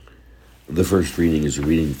The first reading is a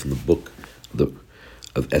reading from the book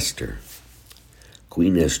of Esther.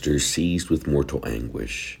 Queen Esther, seized with mortal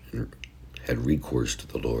anguish, had recourse to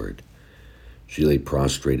the Lord. She lay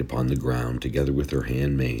prostrate upon the ground together with her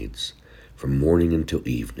handmaids from morning until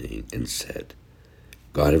evening, and said,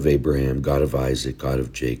 God of Abraham, God of Isaac, God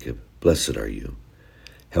of Jacob, blessed are you.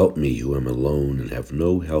 Help me, who am alone and have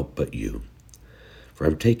no help but you. For I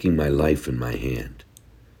am taking my life in my hand.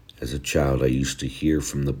 As a child I used to hear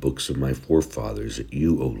from the books of my forefathers that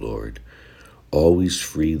you, O Lord, always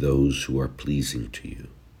free those who are pleasing to you.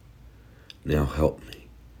 Now help me,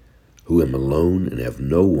 who am alone and have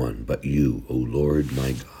no one but you, O Lord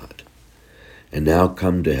my God. And now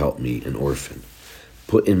come to help me, an orphan.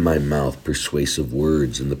 Put in my mouth persuasive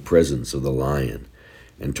words in the presence of the lion,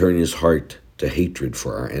 and turn his heart to hatred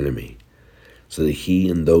for our enemy, so that he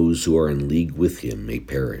and those who are in league with him may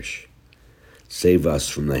perish. Save us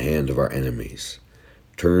from the hand of our enemies.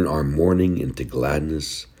 Turn our mourning into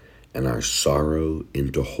gladness, and our sorrow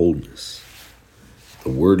into wholeness. The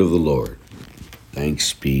word of the Lord.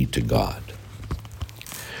 Thanks be to God.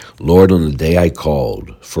 Lord, on the day I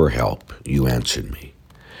called for help, you answered me.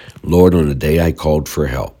 Lord, on the day I called for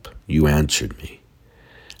help, you answered me.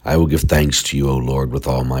 I will give thanks to you, O Lord, with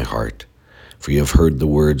all my heart, for you have heard the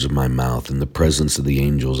words of my mouth. In the presence of the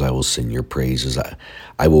angels I will sing your praises.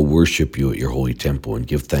 I will worship you at your holy temple and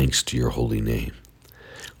give thanks to your holy name.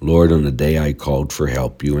 Lord, on the day I called for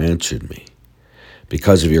help, you answered me.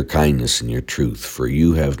 Because of your kindness and your truth, for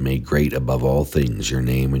you have made great above all things your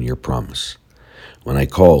name and your promise. When I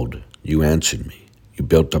called, you answered me. You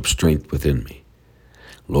built up strength within me.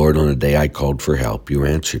 Lord, on the day I called for help, you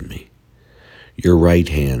answered me. Your right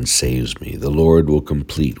hand saves me. The Lord will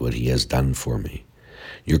complete what he has done for me.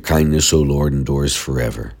 Your kindness, O Lord, endures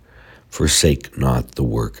forever. Forsake not the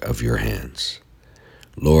work of your hands.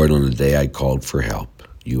 Lord, on the day I called for help,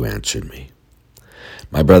 you answered me.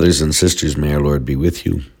 My brothers and sisters, may our Lord be with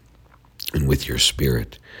you and with your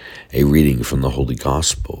spirit. A reading from the Holy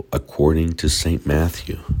Gospel according to St.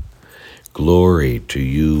 Matthew. Glory to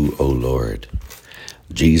you, O Lord.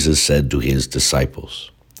 Jesus said to his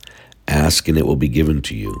disciples, Ask and it will be given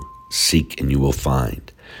to you. Seek and you will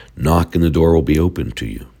find. Knock and the door will be opened to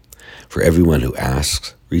you. For everyone who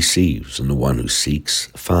asks receives, and the one who seeks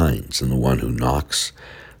finds, and the one who knocks,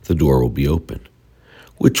 the door will be opened.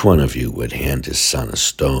 Which one of you would hand his son a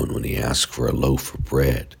stone when he asks for a loaf of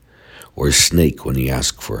bread, or a snake when he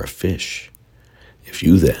asks for a fish? If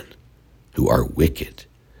you then, who are wicked,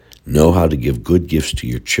 know how to give good gifts to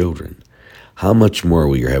your children, how much more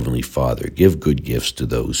will your heavenly Father give good gifts to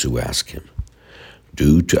those who ask him?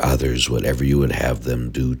 Do to others whatever you would have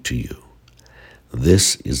them do to you.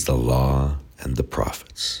 This is the law and the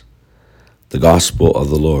prophets. The gospel of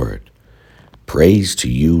the Lord. Praise to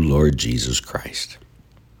you, Lord Jesus Christ.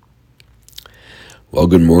 Well,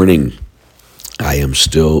 good morning. I am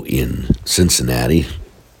still in Cincinnati.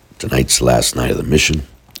 Tonight's the last night of the mission.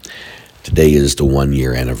 Today is the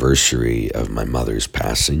 1-year anniversary of my mother's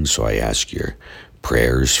passing, so I ask your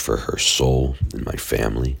prayers for her soul and my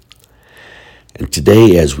family. And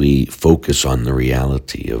today, as we focus on the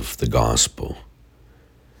reality of the gospel,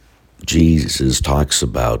 Jesus talks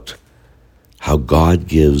about how God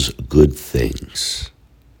gives good things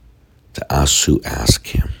to us who ask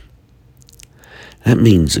him. That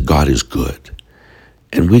means that God is good.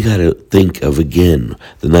 And we got to think of, again,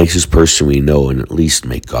 the nicest person we know and at least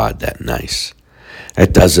make God that nice.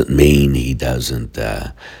 That doesn't mean he doesn't,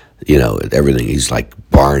 everything. He's like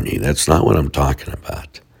Barney. That's not what I'm talking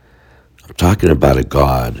about. I'm talking about a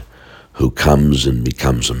God who comes and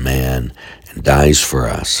becomes a man and dies for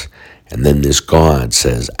us. And then this God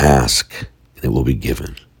says, ask and it will be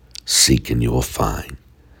given. Seek and you will find.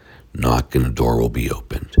 Knock and the door will be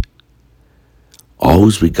opened.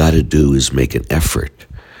 All we got to do is make an effort,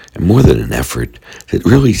 and more than an effort, to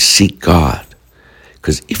really seek God.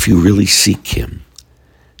 Because if you really seek him,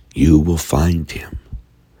 you will find him.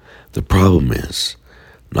 The problem is,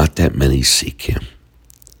 not that many seek him.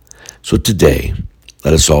 So today,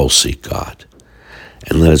 let us all seek God,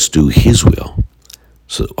 and let us do his will,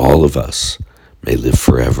 so that all of us may live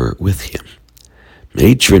forever with him. May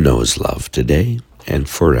each know his love today and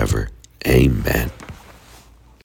forever. Amen.